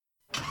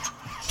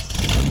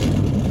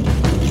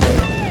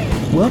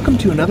Welcome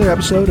to another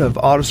episode of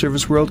Auto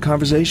Service World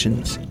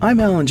Conversations. I'm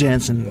Alan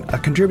Jansen, a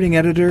contributing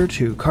editor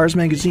to Cars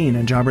Magazine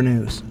and Jobber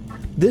News.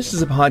 This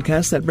is a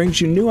podcast that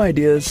brings you new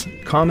ideas,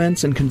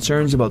 comments, and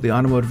concerns about the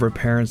automotive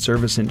repair and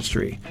service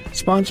industry,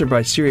 sponsored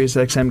by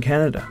SiriusXM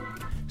Canada.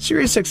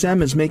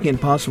 SiriusXM is making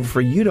it possible for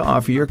you to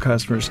offer your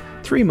customers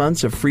 3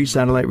 months of free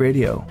satellite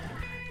radio.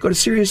 Go to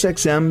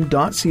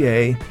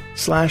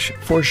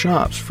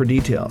SiriusXM.ca/4shops for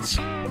details.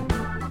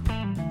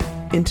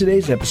 In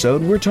today's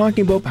episode, we're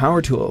talking about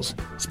power tools.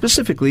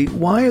 Specifically,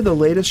 why are the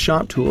latest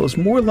shop tools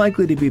more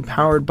likely to be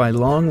powered by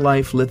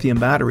long-life lithium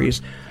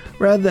batteries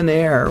rather than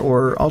air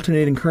or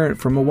alternating current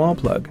from a wall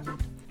plug?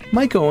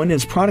 Mike Owen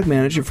is product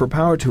manager for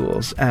power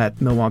tools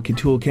at Milwaukee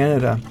Tool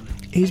Canada.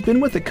 He's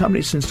been with the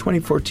company since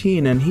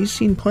 2014, and he's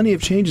seen plenty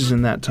of changes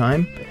in that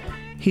time.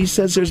 He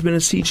says there's been a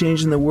sea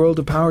change in the world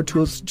of power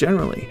tools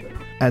generally,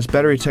 as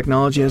battery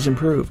technology has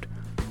improved.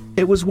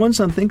 It was once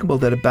unthinkable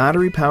that a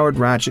battery-powered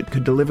ratchet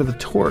could deliver the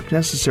torque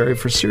necessary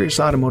for serious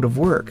automotive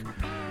work.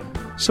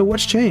 So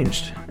what's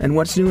changed? And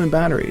what's new in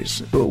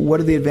batteries?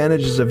 What are the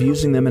advantages of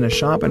using them in a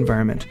shop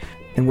environment?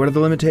 And what are the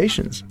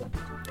limitations?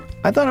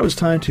 I thought it was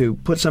time to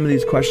put some of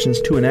these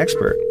questions to an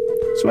expert,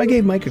 so I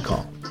gave Mike a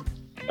call.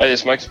 Hi,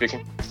 this is Mike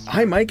speaking.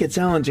 Hi, Mike. It's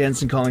Alan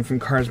Jansen calling from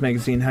Cars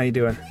Magazine. How you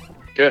doing?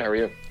 Good. How are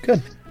you?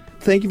 Good.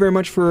 Thank you very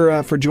much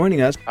for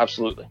joining us.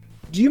 Absolutely.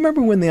 Do you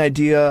remember when the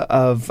idea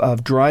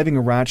of driving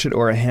a ratchet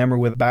or a hammer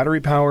with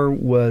battery power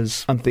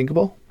was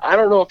unthinkable? I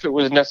don't know if it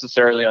was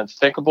necessarily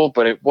unthinkable,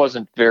 but it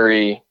wasn't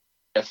very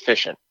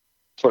efficient.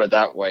 Put it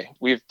that way.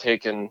 We've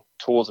taken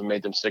tools and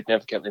made them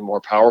significantly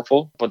more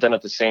powerful, but then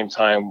at the same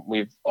time,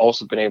 we've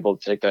also been able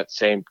to take that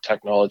same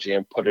technology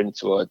and put it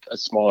into a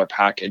smaller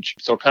package.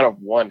 So kind of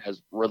one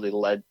has really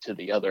led to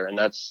the other, and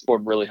that's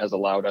what really has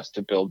allowed us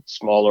to build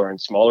smaller and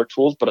smaller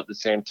tools, but at the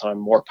same time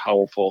more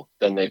powerful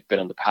than they've been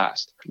in the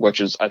past, which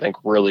is, I think,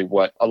 really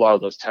what a lot of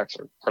those techs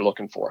are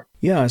looking for.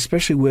 Yeah,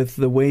 especially with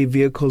the way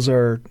vehicles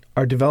are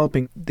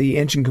developing. The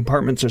engine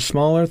compartments are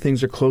smaller,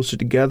 things are closer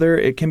together.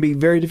 It can be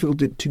very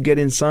difficult to get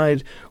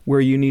inside where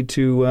you need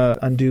to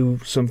undo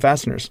some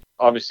fasteners.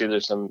 Obviously,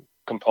 there's some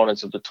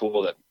components of the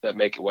tool that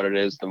make it what it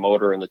is. The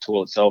motor and the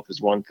tool itself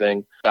is one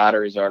thing.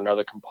 Batteries are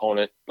another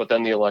component. But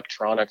then the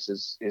electronics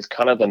is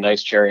kind of the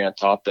nice cherry on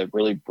top that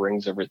really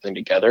brings everything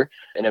together.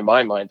 And in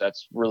my mind,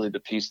 that's really the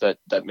piece that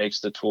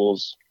makes the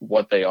tools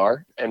what they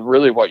are. And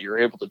really what you're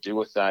able to do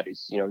with that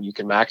is, you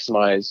can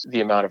maximize the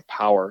amount of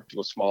power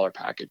to a smaller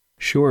package.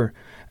 Sure.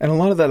 And a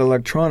lot of that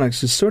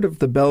electronics is sort of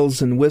the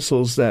bells and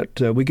whistles that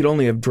we could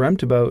only have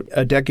dreamt about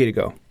a decade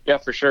ago. Yeah,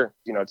 for sure.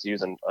 To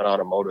use an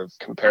automotive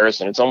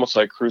comparison, it's almost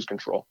like cruise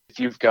control. If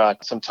you've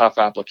got some tough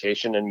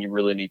application and you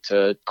really need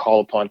to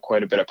call upon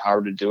quite a bit of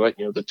power to do it,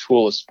 the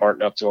tool is smart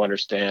enough to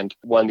understand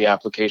when the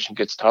application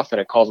gets tough and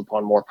it calls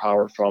upon more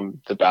power from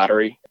the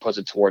battery, puts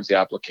it towards the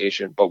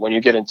application. But when you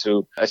get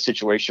into a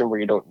situation where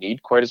you don't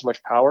need quite as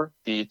much power,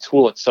 the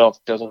tool itself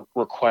doesn't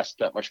request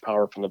that much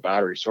power from the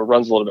battery. So it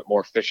runs a little bit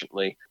more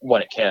efficiently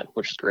when it can,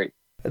 which is great.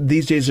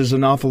 These days, there's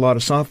an awful lot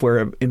of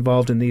software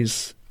involved in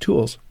these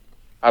tools.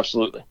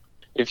 Absolutely.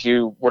 If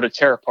you were to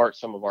tear apart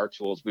some of our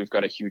tools, we've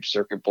got a huge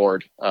circuit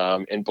board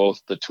in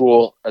both the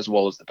tool as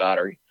well as the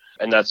battery.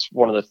 And that's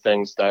one of the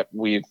things that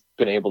we've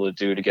been able to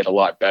do to get a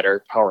lot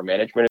better power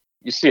management.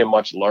 You see a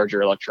much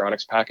larger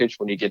electronics package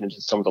when you get into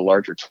some of the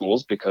larger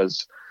tools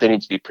because they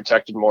need to be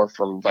protected more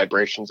from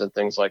vibrations and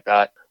things like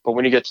that. But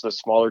when you get to the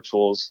smaller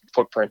tools,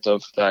 footprint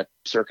of that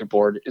circuit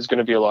board is going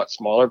to be a lot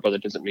smaller, but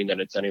it doesn't mean that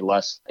it's any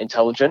less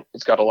intelligent.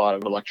 It's got a lot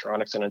of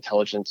electronics and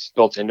intelligence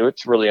built into it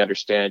to really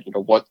understand,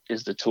 what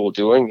is the tool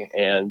doing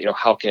and,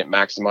 how can it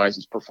maximize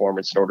its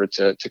performance in order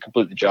to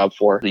complete the job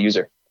for the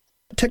user.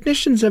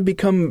 Technicians have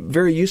become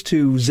very used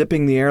to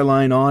zipping the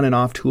airline on and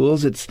off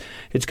tools. It's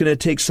going to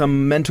take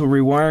some mental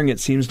rewiring, it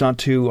seems, not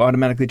to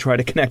automatically try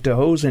to connect a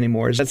hose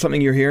anymore. Is that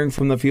something you're hearing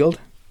from the field?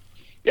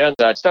 Yeah,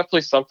 that's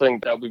definitely something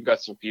that we've got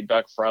some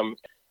feedback from.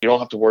 You don't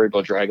have to worry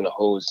about dragging the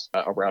hose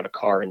around a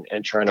car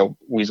and trying to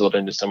weasel it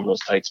into some of those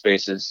tight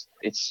spaces.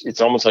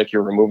 It's almost like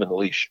you're removing the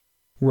leash.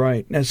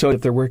 Right. And so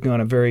if they're working on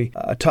a very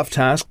tough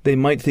task, they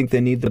might think they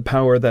need the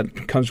power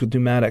that comes with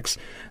pneumatics.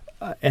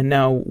 And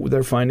now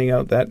they're finding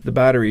out that the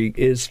battery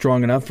is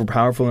strong enough or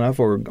powerful enough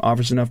or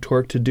offers enough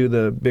torque to do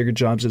the bigger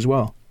jobs as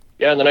well.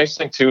 Yeah, and the nice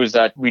thing too is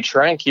that we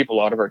try and keep a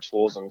lot of our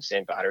tools on the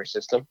same battery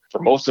system.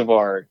 For most of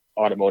our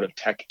automotive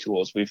tech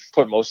tools, we've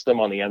put most of them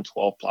on the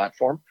M12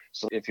 platform.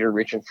 So if you're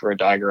reaching for a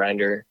die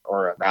grinder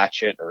or a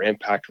ratchet or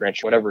impact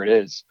wrench, whatever it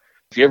is,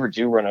 if you ever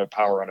do run out of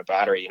power on a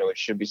battery, it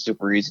should be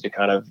super easy to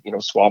kind of,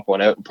 swap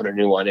one out and put a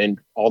new one in.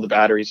 All the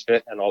batteries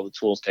fit and all the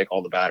tools take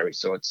all the batteries.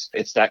 So it's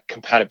that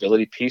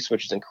compatibility piece,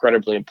 which is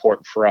incredibly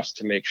important for us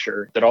to make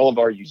sure that all of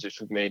our users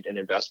who've made an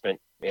investment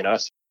in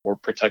us, we're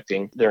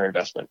protecting their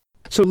investment.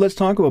 So let's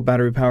talk about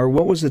battery power.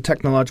 What was the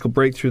technological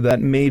breakthrough that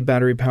made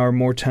battery power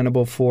more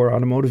tenable for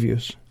automotive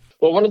use?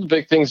 Well, one of the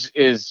big things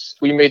is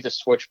we made the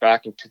switch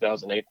back in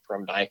 2008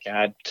 from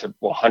NiCad to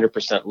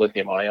 100%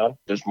 lithium ion.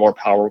 There's more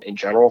power in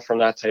general from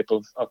that type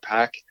of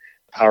pack.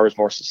 Power is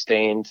more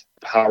sustained.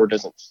 Power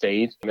doesn't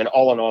fade. I mean,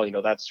 all in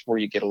all, that's where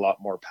you get a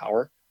lot more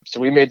power. So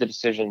we made the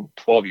decision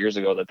 12 years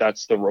ago that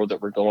that's the road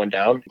that we're going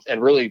down.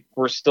 And really,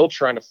 we're still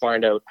trying to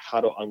find out how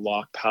to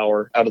unlock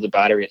power out of the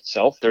battery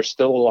itself. There's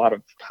still a lot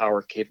of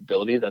power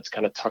capability that's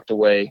kind of tucked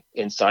away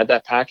inside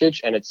that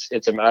package. And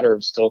it's a matter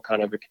of still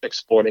kind of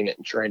exploiting it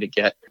and trying to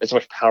get as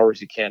much power as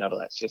you can out of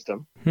that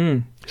system.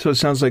 So it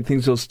sounds like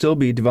things will still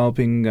be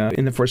developing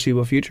in the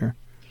foreseeable future.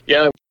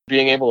 Yeah.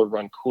 Being able to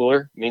run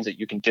cooler means that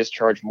you can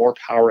discharge more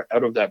power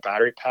out of that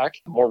battery pack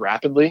more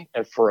rapidly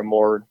and for a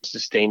more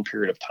sustained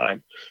period of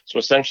time. So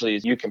essentially,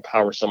 you can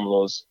power some of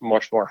those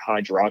much more high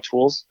draw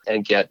tools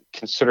and get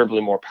considerably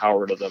more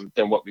power to them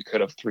than what we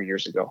could have 3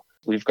 years ago.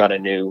 We've got a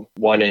new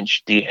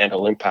 1-inch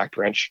D-handle impact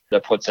wrench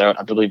that puts out,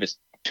 I believe it's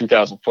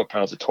 2,000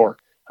 foot-pounds of torque.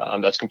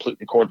 That's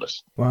completely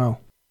cordless. Wow.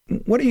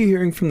 What are you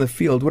hearing from the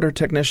field? What are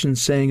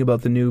technicians saying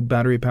about the new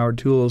battery-powered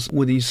tools?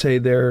 Would you say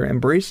they're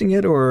embracing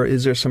it, or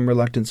is there some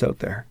reluctance out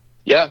there?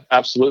 Yeah,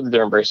 absolutely.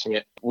 They're embracing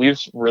it. We've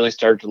really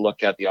started to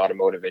look at the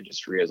automotive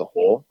industry as a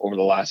whole over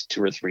the last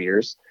 2 or 3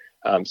 years.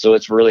 So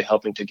it's really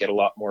helping to get a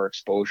lot more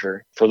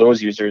exposure for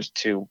those users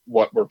to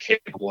what we're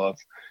capable of,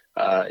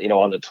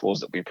 on the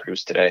tools that we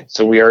produce today.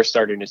 So we are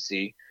starting to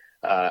see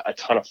a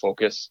ton of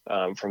focus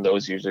from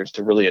those users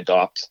to really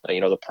adopt,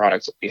 the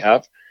products that we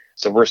have.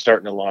 So we're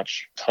starting to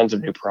launch tons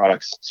of new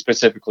products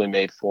specifically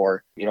made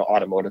for,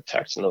 automotive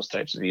techs and those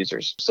types of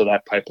users. So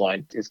that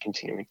pipeline is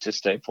continuing to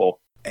stay full.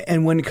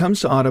 And when it comes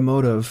to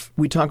automotive,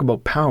 we talk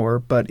about power,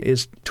 but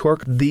is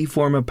torque the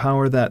form of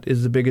power that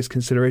is the biggest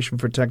consideration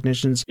for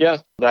technicians? Yeah,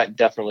 that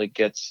definitely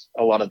gets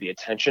a lot of the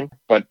attention.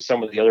 But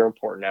some of the other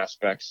important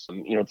aspects,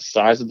 the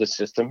size of the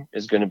system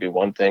is going to be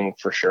one thing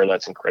for sure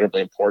that's incredibly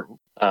important.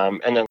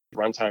 And then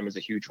runtime is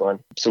a huge one.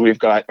 So we've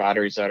got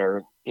batteries that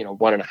are,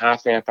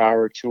 1.5 amp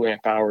hour, 2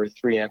 amp hour,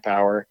 3 amp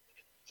hour,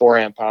 4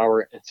 amp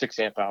hour, and 6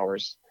 amp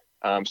hours.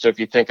 So if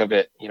you think of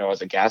it,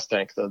 as a gas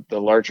tank, the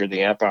larger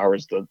the amp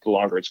hours, the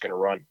longer it's going to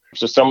run.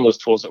 So some of those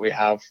tools that we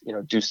have,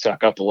 do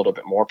suck up a little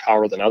bit more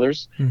power than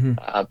others.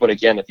 But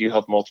again, if you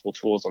have multiple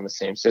tools on the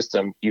same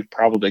system, you've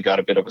probably got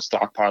a bit of a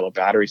stockpile of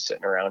batteries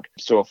sitting around.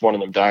 So if one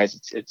of them dies,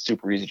 it's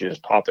super easy to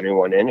just pop a new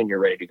one in and you're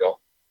ready to go.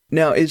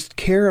 Now, is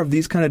care of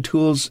these kind of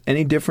tools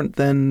any different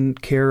than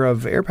care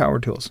of air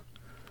power tools?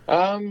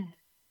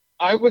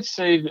 I would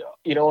say,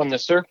 on the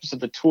surface of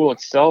the tool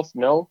itself,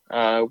 no.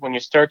 When you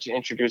start to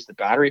introduce the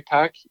battery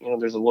pack,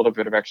 there's a little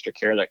bit of extra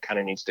care that kind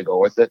of needs to go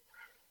with it.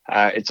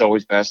 It's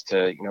always best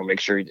to, make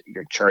sure that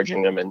you're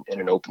charging them in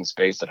an open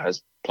space that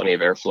has plenty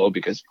of airflow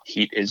because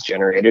heat is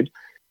generated.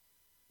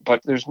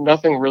 But there's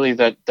nothing really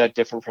that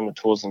different from the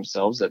tools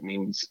themselves that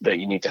means that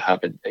you need to have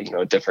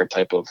a different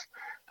type of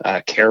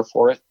care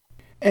for it.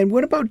 And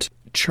what about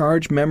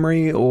charge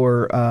memory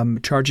or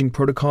charging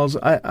protocols?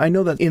 I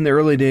know that in the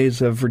early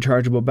days of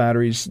rechargeable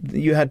batteries,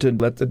 you had to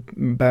let the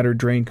battery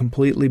drain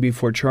completely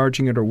before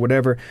charging it or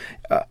whatever.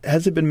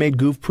 Has it been made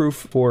goof-proof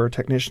for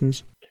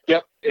technicians?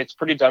 Yep, it's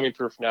pretty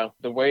dummy-proof now.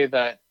 The way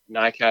that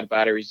NiCad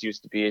batteries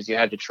used to be is you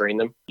had to train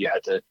them. You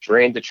had to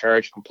drain the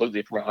charge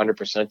completely from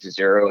 100% to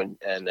zero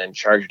and then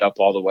charge it up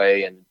all the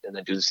way and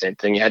then do the same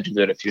thing. You had to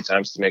do it a few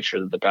times to make sure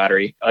that the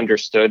battery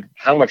understood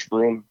how much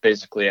room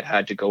basically it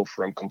had to go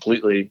from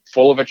completely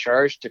full of a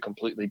charge to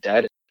completely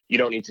dead. You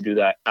don't need to do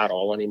that at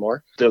all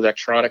anymore. The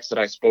electronics that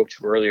I spoke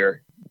to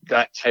earlier,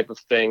 that type of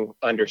thing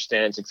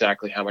understands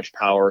exactly how much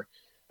power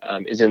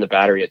is in the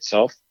battery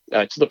itself.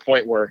 To the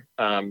point where,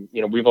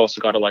 we've also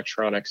got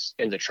electronics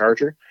in the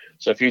charger.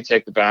 So if you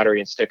take the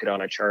battery and stick it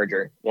on a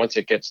charger, once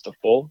it gets to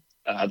full,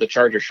 the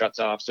charger shuts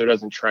off, so it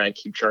doesn't try and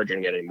keep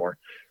charging it anymore.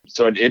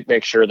 So it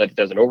makes sure that it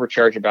doesn't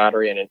overcharge the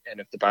battery, and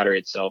if the battery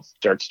itself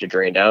starts to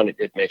drain down,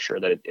 it makes sure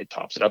that it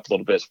tops it up a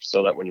little bit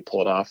so that when you pull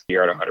it off,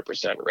 you're at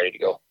 100% ready to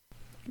go.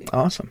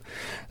 Awesome.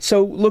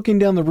 So looking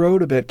down the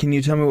road a bit, can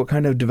you tell me what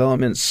kind of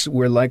developments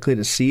we're likely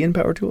to see in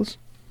power tools?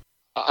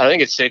 I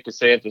think it's safe to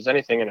say if there's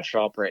anything in a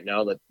shop right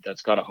now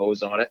that's got a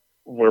hose on it,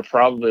 we're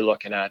probably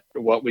looking at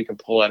what we can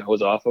pull that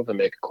hose off of and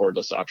make a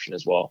cordless option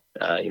as well.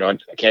 I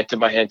can't tip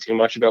my hand too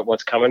much about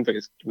what's coming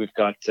because we've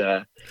got...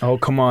 Oh,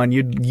 come on.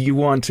 You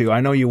want to.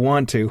 I know you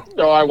want to.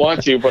 No, I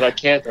want to, but I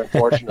can't,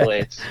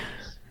 unfortunately.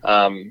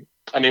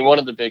 One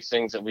of the big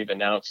things that we've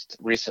announced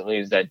recently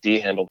is that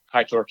D-handle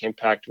high torque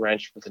impact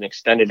wrench with an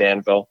extended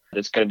anvil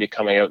that's going to be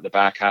coming out in the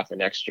back half of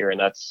next year. And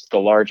that's the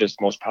largest,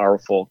 most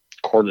powerful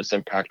cordless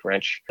impact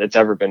wrench that's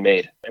ever been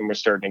made. And we're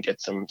starting to get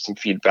some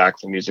feedback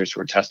from users who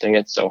are testing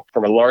it. So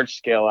from a large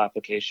scale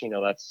application,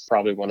 that's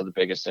probably one of the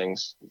biggest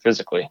things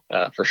physically,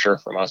 for sure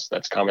from us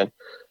that's coming.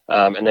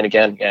 And then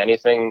again,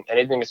 anything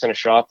that's in a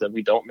shop that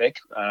we don't make,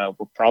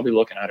 we're probably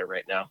looking at it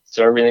right now.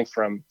 So everything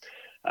from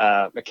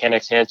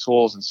mechanics hand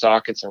tools and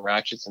sockets and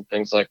ratchets and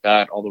things like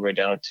that, all the way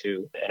down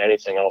to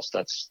anything else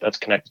that's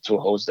connected to a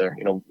hose there.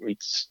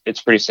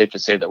 It's pretty safe to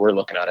say that we're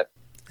looking at it.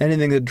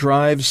 Anything that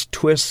drives,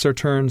 twists, or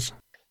turns?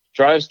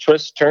 Drives,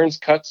 twists, turns,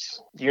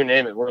 cuts, you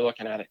name it, we're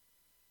looking at it.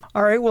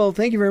 All right. Well,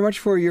 thank you very much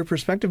for your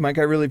perspective, Mike.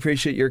 I really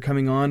appreciate your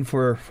coming on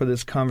for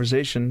this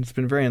conversation. It's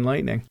been very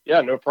enlightening.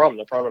 Yeah, no problem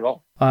at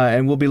all.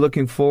 And we'll be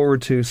looking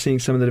forward to seeing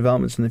some of the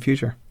developments in the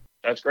future.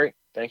 That's great.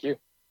 Thank you.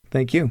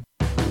 Thank you.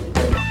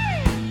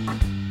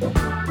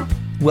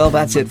 Well,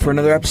 that's it for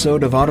another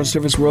episode of Auto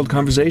Service World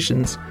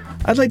Conversations.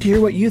 I'd like to hear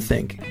what you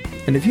think.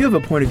 And if you have a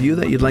point of view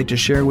that you'd like to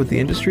share with the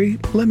industry,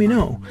 let me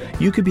know.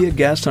 You could be a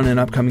guest on an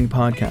upcoming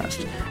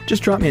podcast.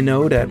 Just drop me a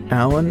note at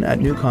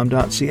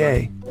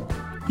alan@newcom.ca.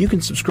 You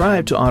can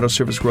subscribe to Auto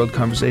Service World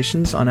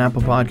Conversations on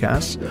Apple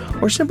Podcasts,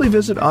 or simply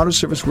visit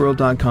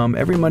autoserviceworld.com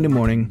every Monday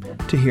morning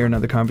to hear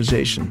another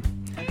conversation.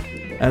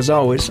 As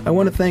always, I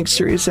want to thank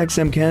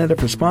SiriusXM Canada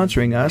for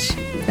sponsoring us,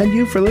 and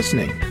you for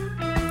listening.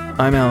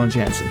 I'm Alan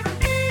Jansen.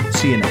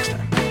 See you next time.